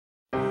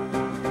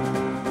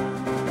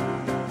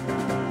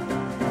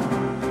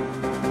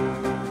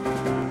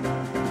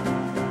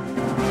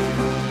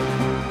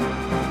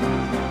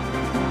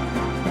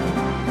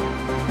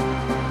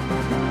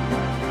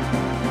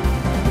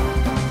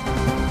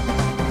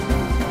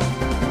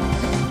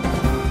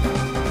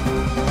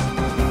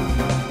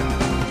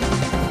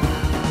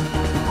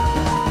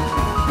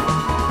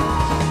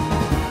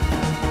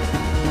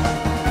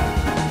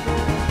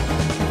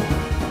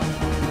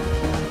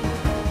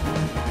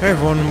Hey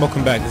everyone,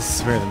 welcome back. This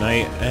is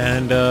Samirtheknight,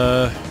 and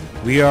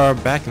we are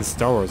back in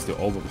Star Wars: The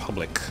Old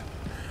Republic.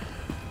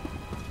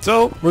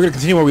 So we're gonna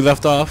continue where we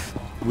left off.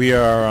 We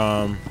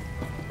are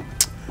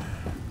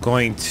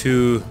going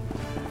to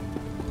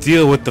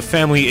deal with the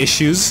family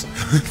issues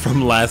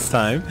from last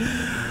time,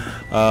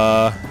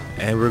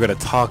 and we're gonna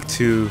talk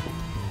to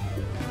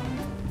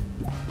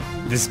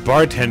this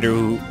bartender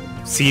who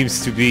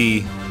seems to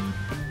be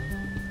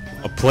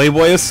a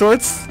playboy of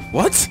sorts.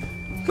 What?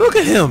 Look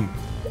at him.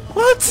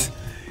 What?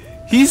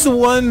 He's the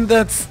one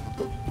that's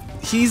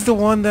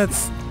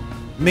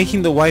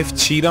making the wife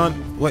cheat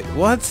on. Wait,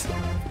 what?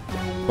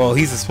 Well,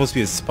 he's supposed to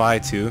be a spy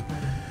too.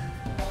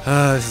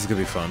 This is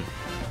gonna be fun.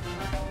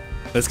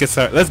 Let's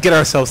get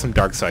ourselves some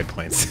dark side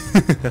points.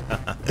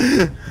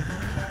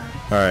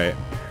 All right.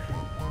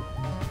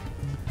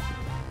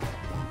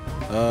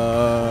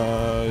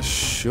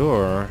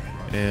 Sure.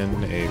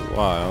 In a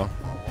while.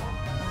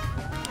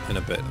 In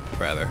a bit,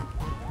 rather.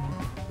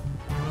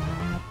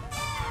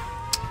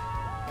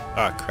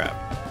 Ah, crap.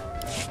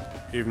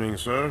 Evening,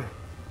 sir.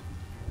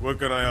 What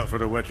can I offer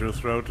to wet your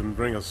throat and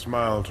bring a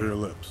smile to your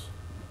lips?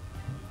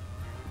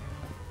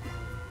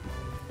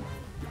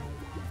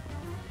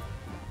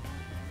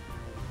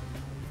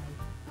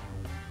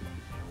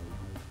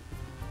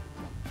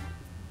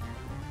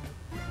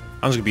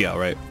 I'm just gonna be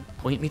alright.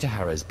 Point me to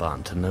Harrow's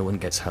barn till no one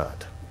gets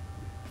hurt.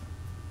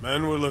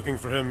 Men were looking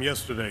for him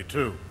yesterday,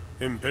 too.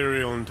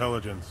 Imperial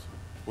intelligence.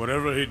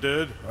 Whatever he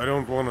did, I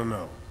don't want to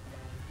know.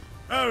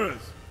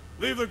 Harris!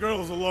 Leave the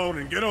girls alone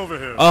and get over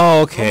here.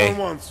 Oh, okay. No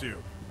one wants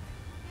you.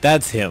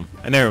 That's him.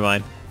 Never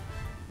mind.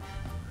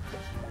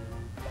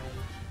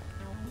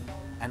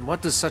 And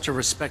what does such a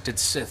respected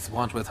Sith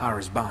want with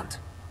Hara's Bant?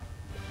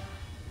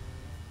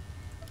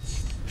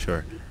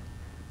 Sure.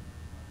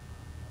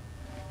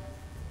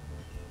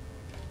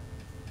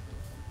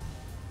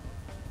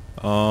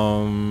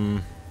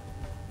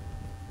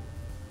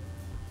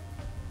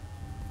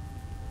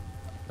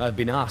 I've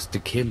been asked to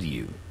kill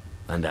you,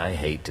 and I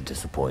hate to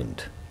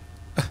disappoint.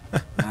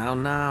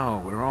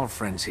 Now, we're all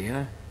friends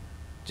here.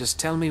 Just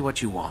tell me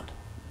what you want.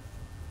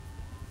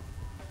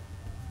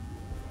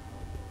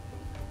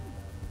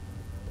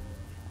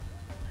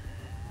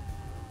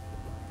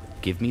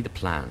 Give me the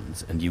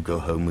plans, and you go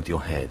home with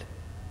your head.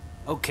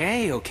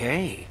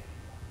 Okay.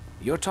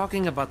 You're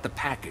talking about the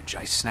package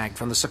I snagged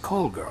from the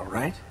Sakol girl,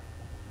 right?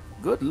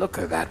 Good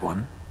looker, that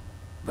one.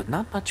 But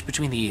not much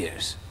between the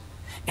ears.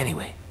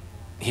 Anyway,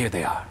 here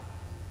they are.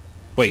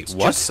 Wait, It's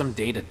what? just some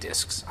data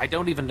disks. I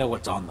don't even know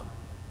what's on them.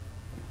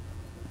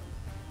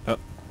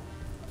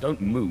 Don't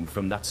move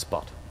from that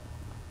spot.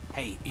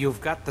 Hey,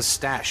 you've got the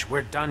stash.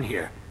 We're done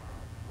here.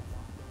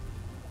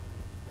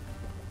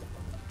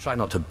 Try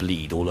not to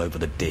bleed all over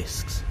the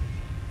discs.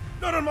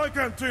 Not in my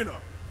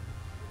cantina!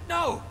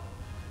 No!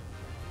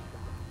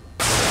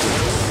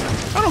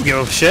 I don't give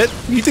a shit.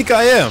 Who you think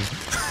I am?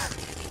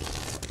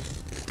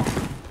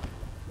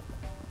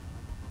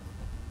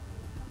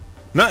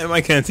 Not in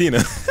my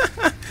cantina.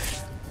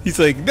 He's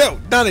like, no,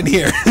 not in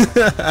here.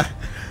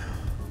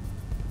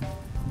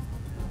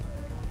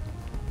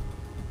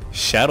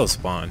 Shadow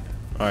spawn.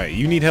 Alright,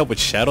 you need help with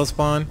shadow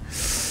spawn?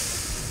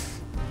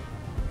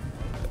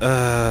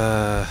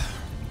 Alright,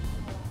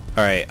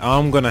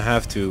 I'm gonna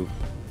have to...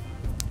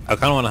 I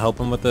kinda wanna help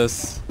him with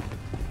this.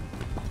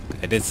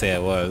 I did say I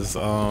was.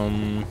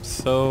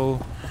 So...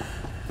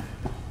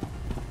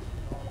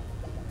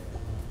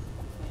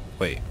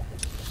 Wait.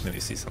 Let me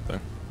see something.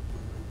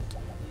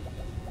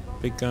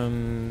 Big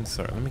gun...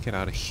 Sorry, let me get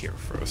out of here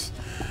first.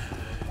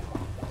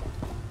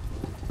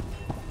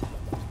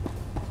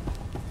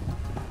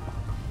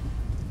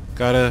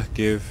 Gotta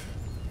give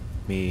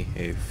me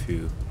a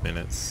few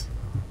minutes.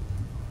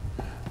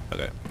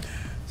 Okay.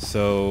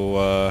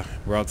 So,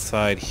 we're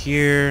outside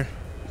here.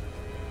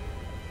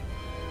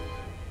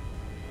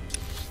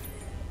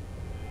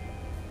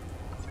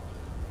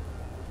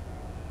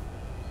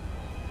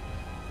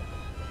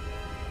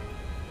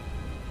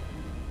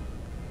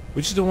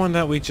 Which is the one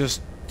that we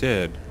just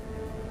did?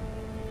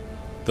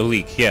 The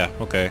leak, yeah,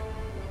 okay.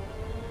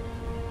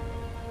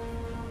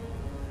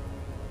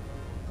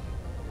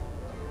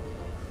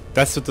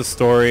 That's with the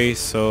story,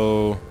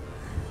 so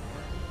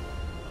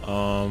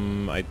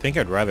I think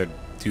I'd rather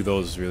do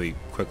those really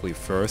quickly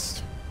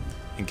first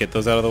and get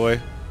those out of the way.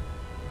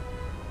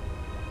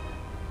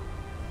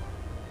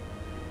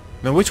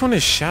 Now, which one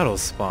is Shadow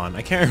Spawn?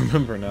 I can't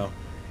remember now.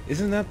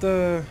 Isn't that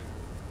the...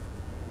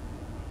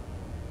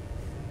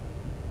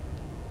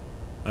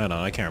 I don't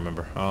know, I can't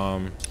remember.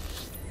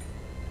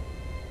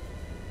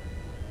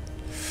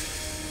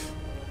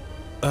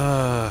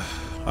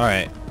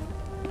 Alright.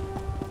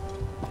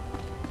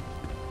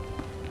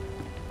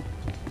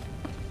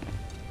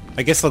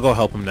 I guess I'll go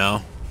help him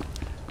now.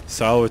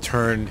 So I'll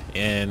return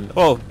and...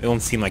 Oh, it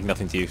won't seem like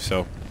nothing to you,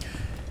 so...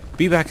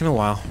 Be back in a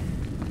while.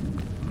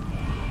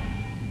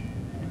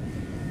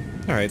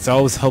 Alright, so I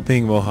was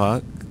helping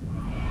Mohawk.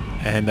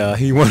 And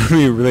he wanted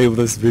me to label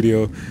this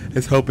video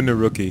as helping the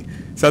rookie.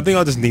 So I think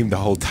I'll just name the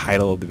whole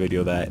title of the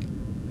video that.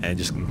 And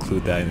just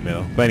include that in the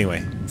middle. But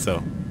anyway,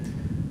 so...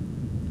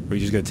 We're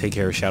just gonna take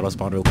care of Shadow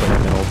Spawn real quick,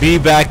 and then we'll be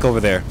back over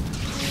there.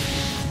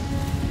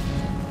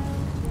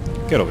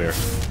 Get over here.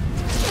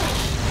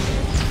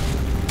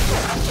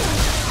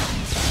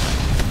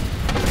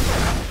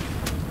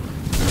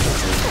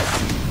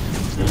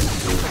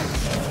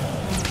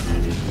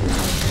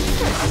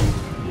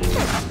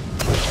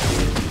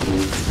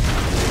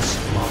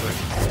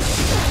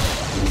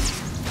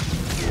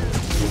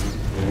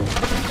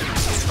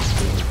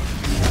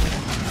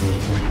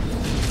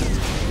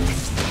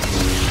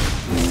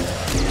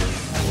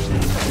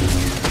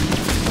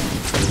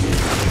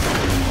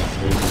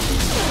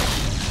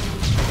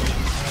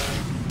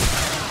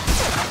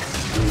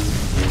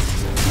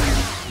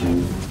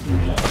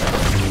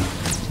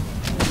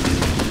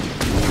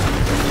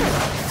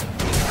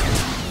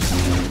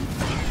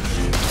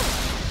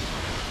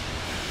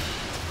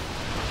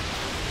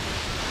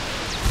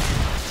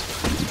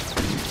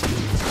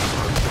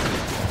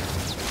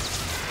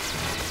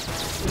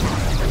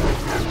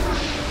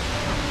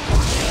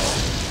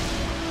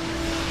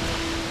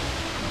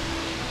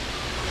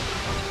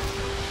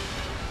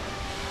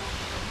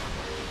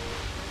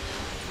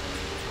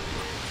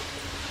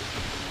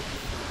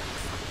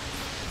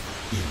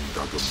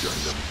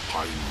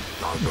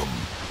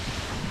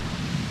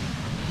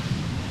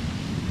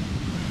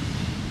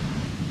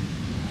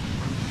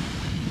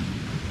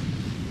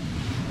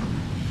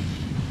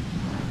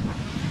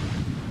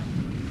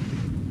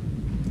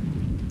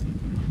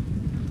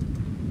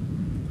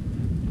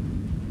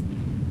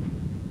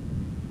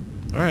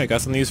 Alright,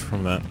 got some news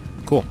from that.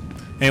 Cool.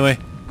 Anyway,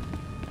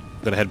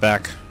 I'm gonna head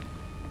back.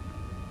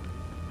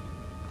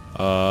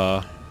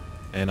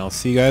 And I'll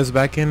see you guys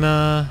back in,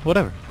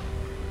 whatever.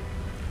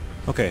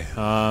 Okay,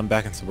 I'm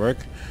back into work.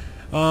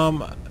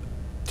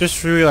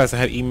 Just realized I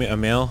had a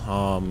mail.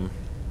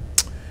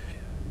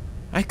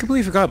 I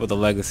completely forgot about the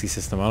legacy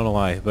system. I don't know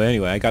why. But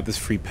anyway, I got this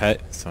free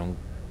pet,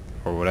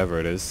 or whatever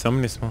it is.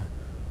 Something small.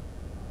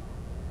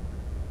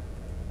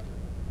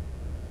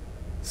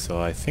 So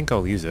I think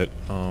I'll use it.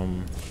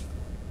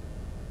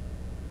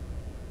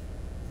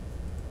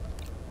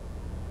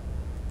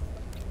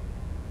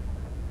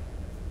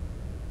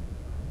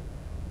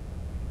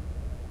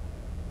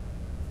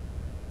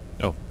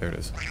 Oh, there it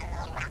is.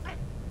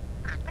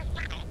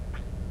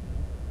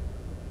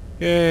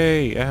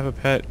 Yay! I have a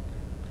pet.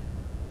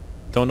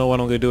 Don't know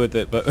what I'm gonna do with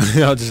it, but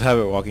I'll just have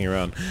it walking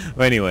around.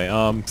 But anyway,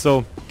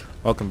 so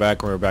welcome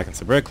back. We're back in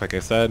Sabrik, like I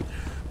said.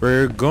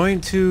 We're going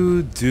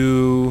to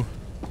do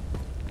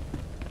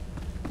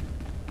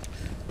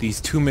these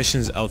 2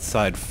 missions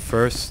outside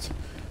first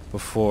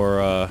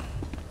before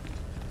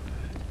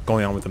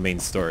going on with the main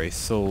story.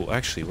 So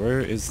actually, where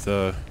is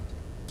the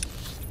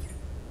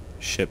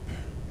ship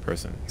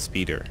person?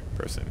 Speeder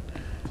person.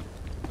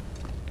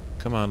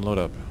 Come on, load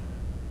up.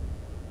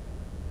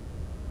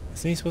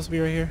 Isn't he supposed to be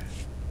right here?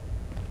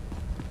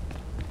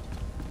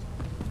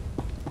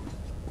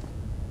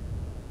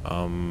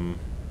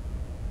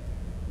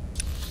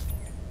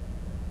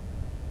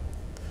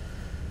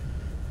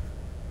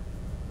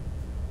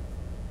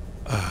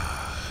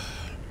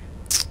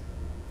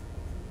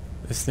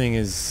 This thing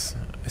is...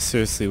 I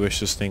seriously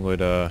wish this thing would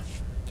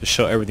just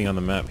show everything on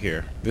the map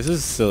here. This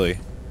is silly.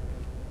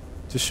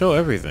 Just show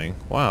everything.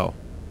 Wow.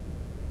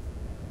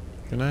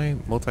 Can I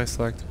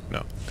multi-select?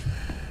 No.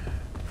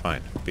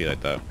 Fine. Be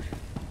like that.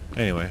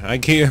 Anyway, I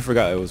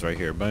forgot it was right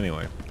here, but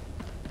anyway.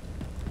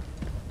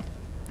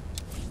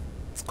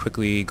 Let's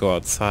quickly go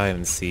outside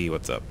and see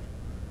what's up.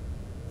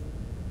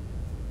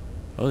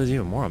 Oh, there's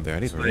even more up there. I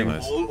didn't even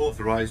realize. All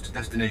authorized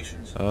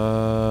destinations.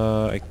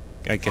 I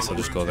guess I'll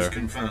just go there.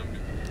 Confirmed.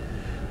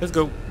 Let's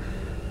go.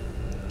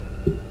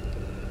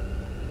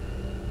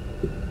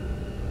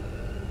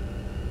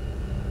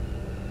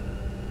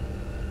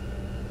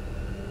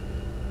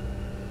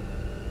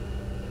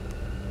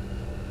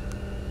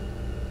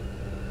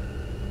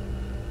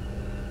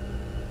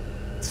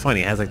 It's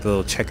funny, it has like the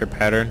little checker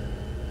pattern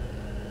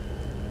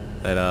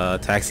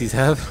that taxis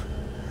have.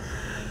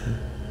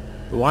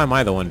 But why am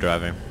I the one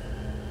driving?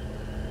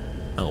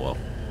 Oh well.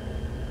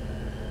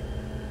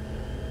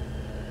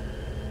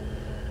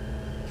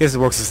 I guess it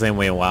works the same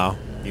way in WoW.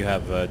 You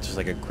have just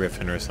like a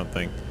griffin or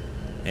something,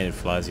 and it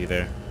flies you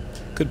there.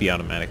 Could be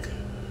automatic.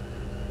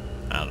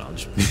 I don't know.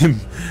 Just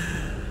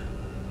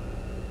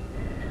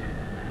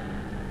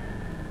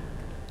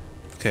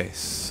okay,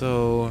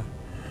 so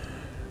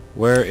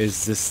where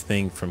is this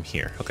thing from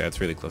here? Okay,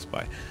 that's really close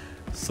by.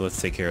 So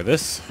let's take care of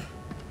this.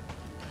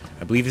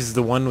 I believe this is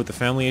the one with the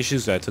family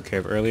issues that I took care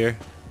of earlier.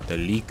 The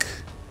leak.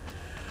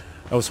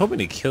 I was hoping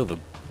to kill the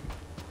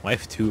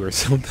wife too or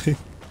something.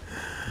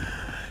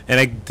 And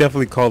I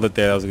definitely called it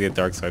there. I was gonna get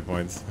dark side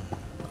points.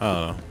 I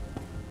don't know.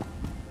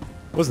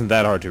 It wasn't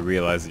that hard to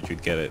realize that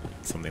you'd get it.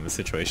 Something in a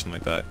situation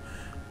like that.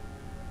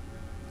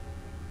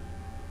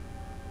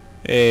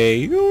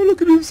 Hey, oh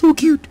look at him, so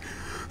cute.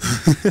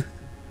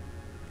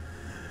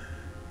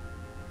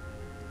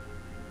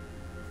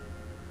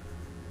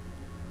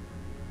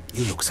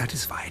 You look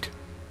satisfied.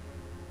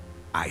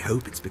 I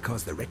hope it's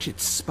because the wretched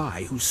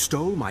spy who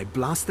stole my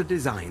blaster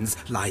designs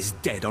lies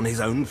dead on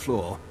his own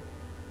floor.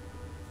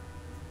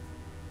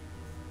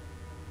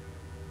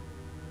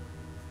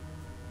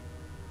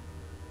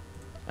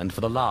 And for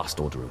the last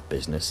order of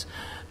business,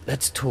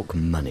 let's talk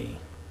money.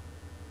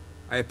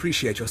 I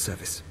appreciate your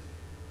service.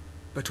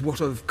 But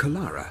what of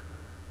Kalara?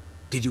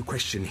 Did you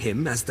question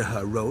him as to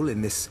her role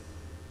in this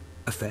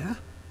affair?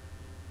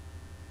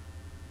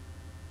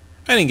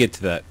 I didn't get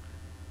to that.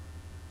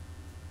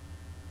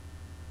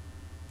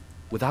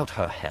 Without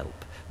her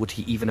help, would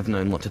he even have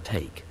known what to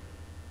take?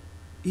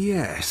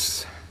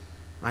 Yes.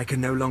 I can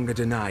no longer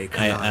deny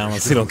Kalara. I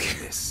honestly don't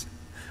care. This.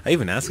 I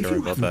even asked If her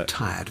you about haven't that.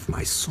 tired of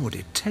my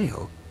sordid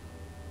tale,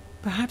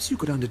 perhaps you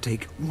could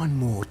undertake one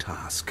more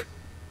task.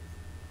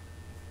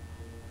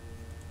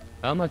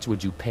 How much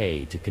would you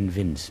pay to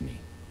convince me?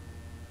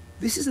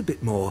 This is a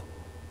bit more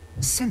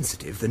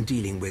sensitive than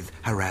dealing with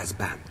Haraz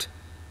Bant.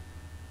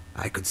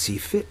 I could see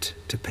fit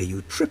to pay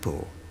you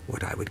triple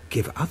what I would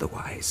give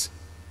otherwise.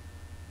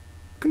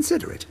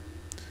 Consider it.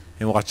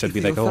 And watch that If be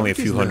the like only a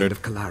few authorities learned hundred.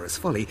 of Kalara's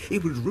folly,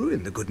 it would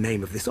ruin the good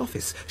name of this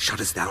office,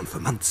 shut us down for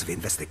months of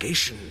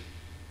investigation.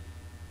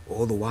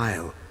 All the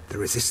while, the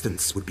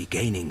resistance would be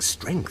gaining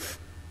strength.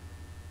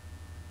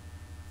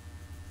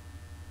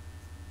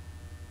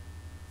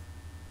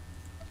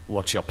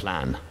 What's your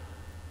plan?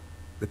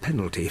 The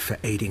penalty for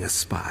aiding a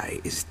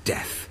spy is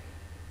death.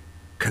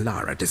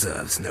 Kalara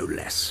deserves no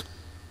less.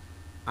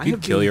 I You'd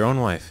have kill been your own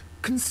wife.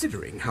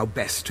 considering how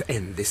best to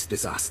end this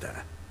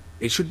disaster.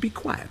 It should be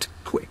quiet,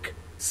 quick,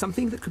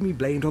 something that can be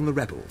blamed on the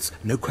rebels,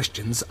 no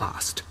questions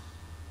asked.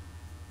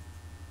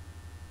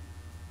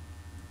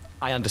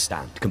 I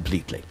understand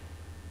completely.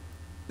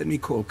 Let me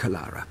call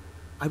Kalara.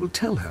 I will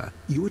tell her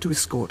you are to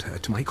escort her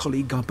to my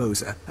colleague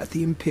Garboza at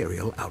the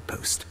Imperial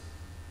outpost.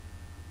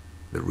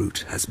 The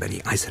route has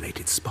many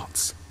isolated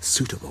spots,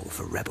 suitable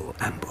for rebel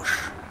ambush.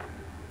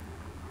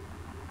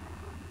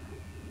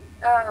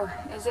 Oh,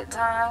 is it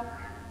time?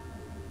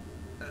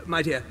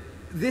 My dear,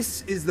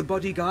 this is the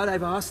bodyguard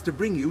I've asked to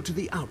bring you to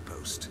the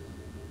outpost.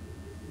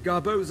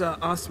 Garboza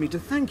asked me to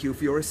thank you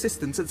for your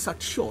assistance at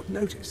such short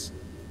notice.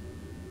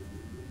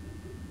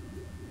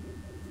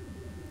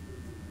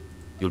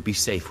 You'll be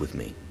safe with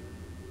me.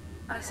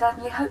 I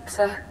certainly hope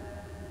so.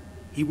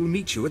 He will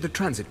meet you at the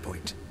transit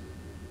point.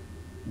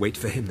 Wait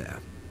for him there.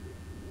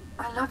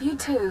 I love you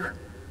too.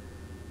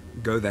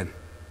 Go then.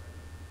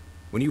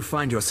 When you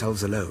find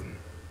yourselves alone,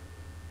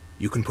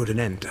 you can put an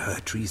end to her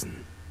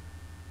treason.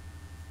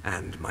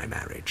 And my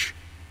marriage.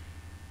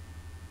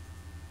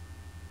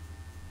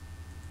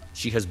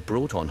 She has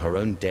brought on her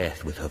own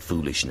death with her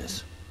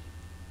foolishness.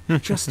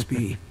 Just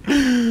be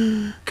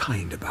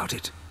kind about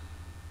it.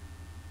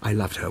 I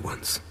loved her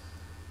once.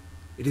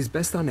 It is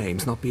best our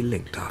names not be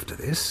linked after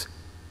this.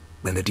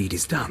 When the deed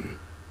is done,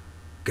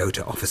 go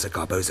to Officer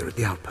Garboza at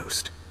the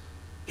outpost.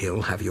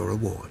 He'll have your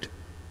reward.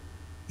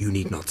 You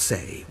need not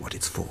say what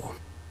it's for.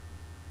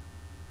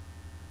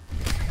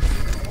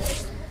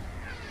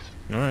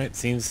 Alright,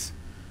 seems...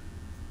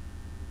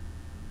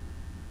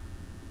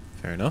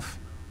 fair enough.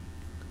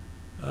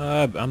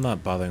 I'm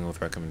not bothering with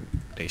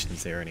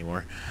recommendations there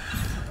anymore.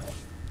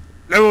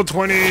 Level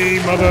 20,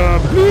 mother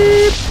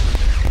beep!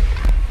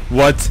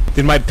 What?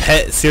 Did my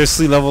pet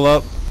seriously level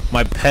up?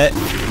 My pet?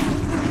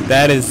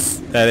 That is...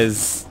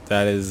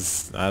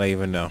 I don't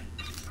even know.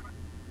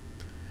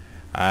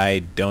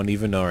 I don't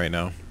even know right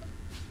now.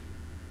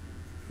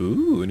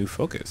 Ooh, a new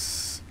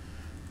focus.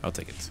 I'll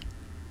take it.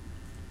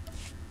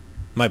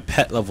 My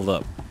pet leveled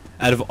up.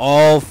 Out of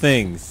all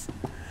things.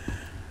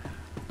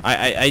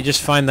 I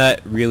just find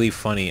that really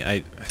funny.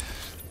 Alright,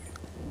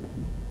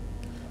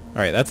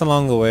 that's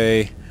along the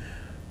way.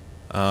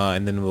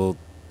 And then we'll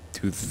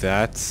do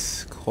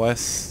that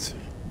quest.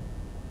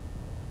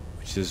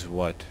 Which is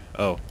what?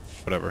 Oh,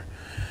 whatever.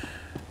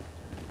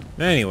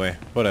 Anyway,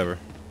 whatever.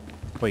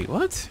 Wait,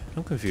 what?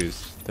 I'm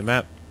confused. The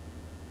map...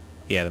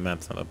 yeah, the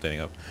map's not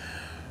updating up.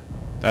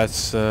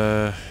 That's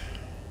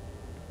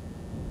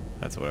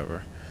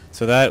whatever.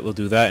 So that, we'll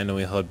do that, and then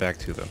we'll head back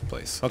to the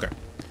place. Okay.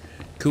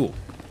 Cool.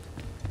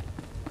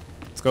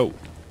 Let's go.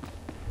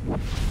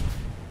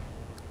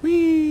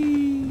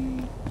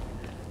 Whee!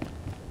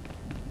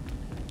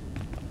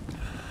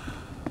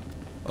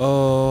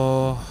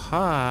 Oh,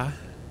 hi.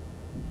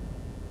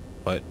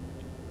 What?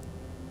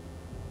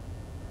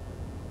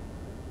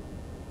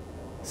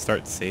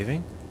 Start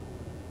saving?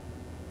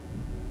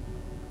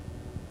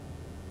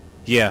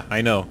 Yeah,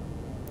 I know.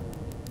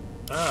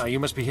 Ah, you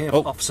must be here,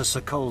 Oh. Officer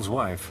Sokol's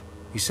wife.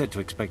 He said to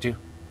expect you.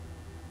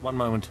 One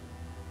moment.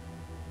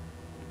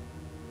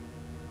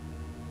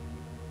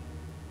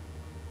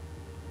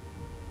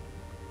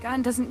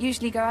 Gan doesn't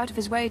usually go out of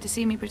his way to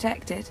see me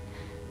protected.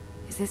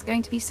 Is this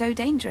going to be so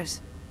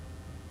dangerous?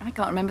 I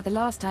can't remember the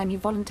last time you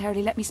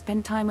voluntarily let me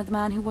spend time with a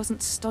man who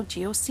wasn't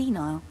stodgy or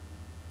senile.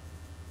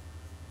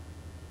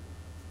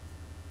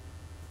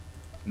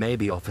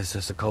 Maybe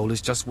Officer Sokol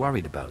is just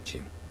worried about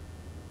you.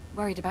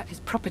 Worried about his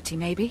property,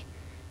 maybe.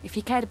 If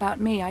he cared about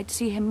me, I'd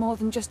see him more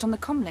than just on the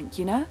comlink,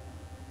 you know?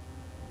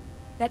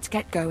 Let's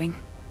get going.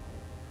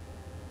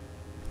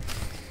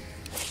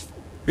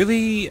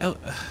 Really?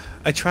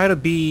 I try to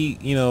be,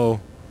 you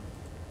know,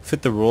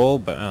 fit the role,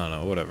 but I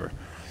don't know, whatever.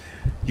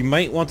 You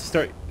might want to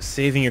start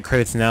saving your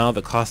credits now.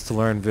 The cost to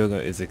learn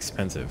Vilga is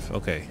expensive.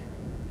 Okay.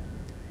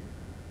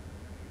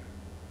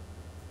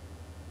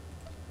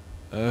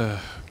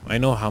 I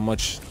know how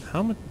much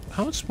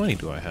money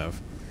do I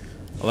have?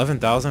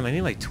 11,000? I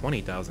need like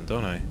 20,000,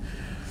 don't I?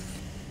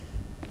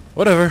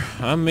 Whatever.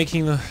 I'm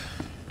making the...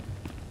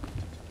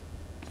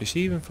 Is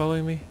she even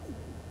following me?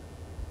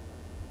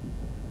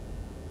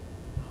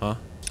 Huh?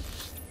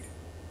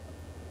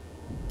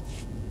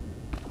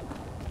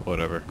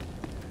 Whatever.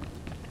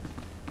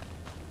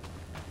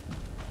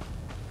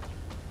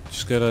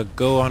 Just gotta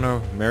go on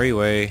our merry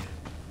way.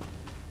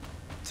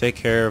 Take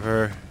care of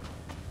her.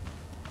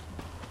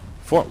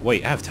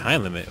 Wait, I have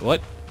time limit.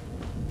 What?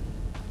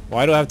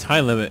 Why do I have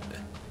time limit?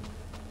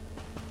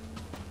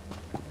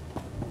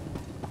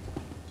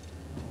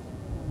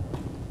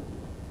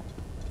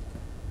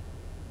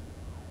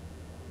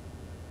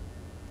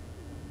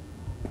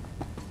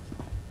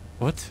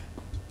 What?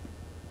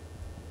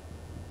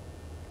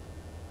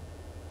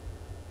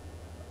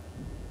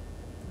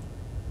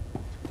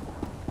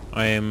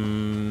 I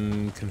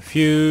am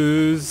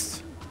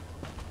confused.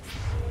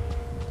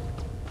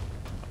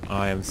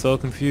 I am so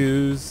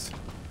confused.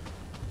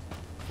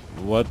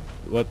 What?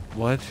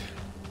 What?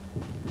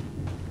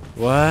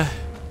 I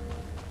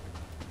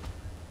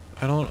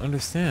don't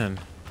understand.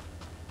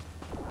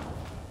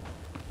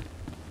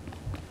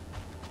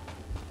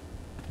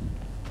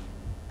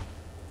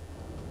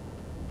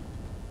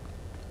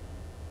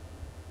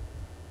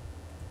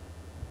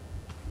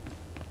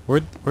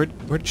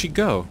 Where'd she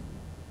go?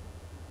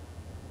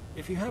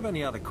 If you have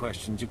any other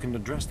questions, you can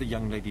address the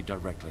young lady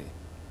directly.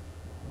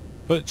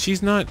 But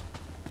she's not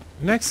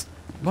next.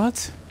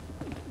 What?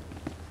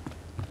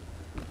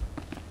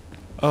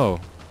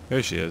 Oh,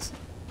 there she is.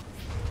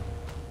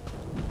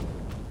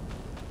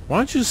 Why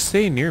don't you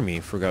stay near me,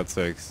 for God's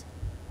sakes?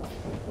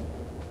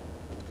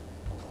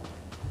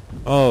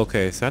 Oh,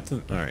 okay, so that's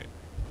alright.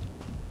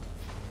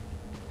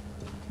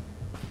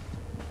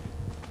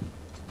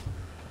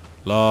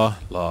 La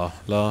la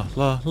la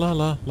la la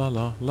la la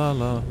la la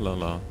la la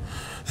la.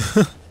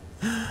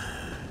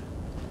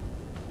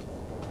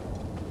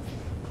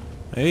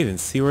 I didn't even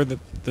see where the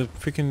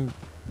freaking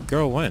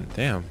girl went.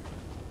 Damn.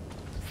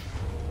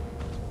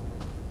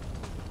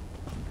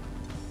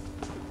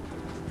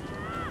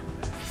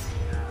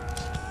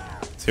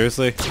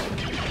 Seriously?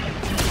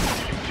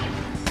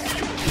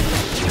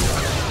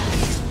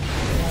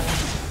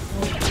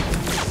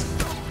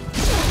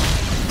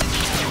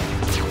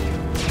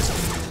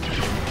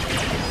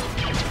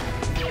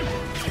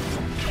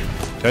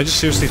 Did I just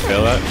seriously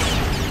fail that?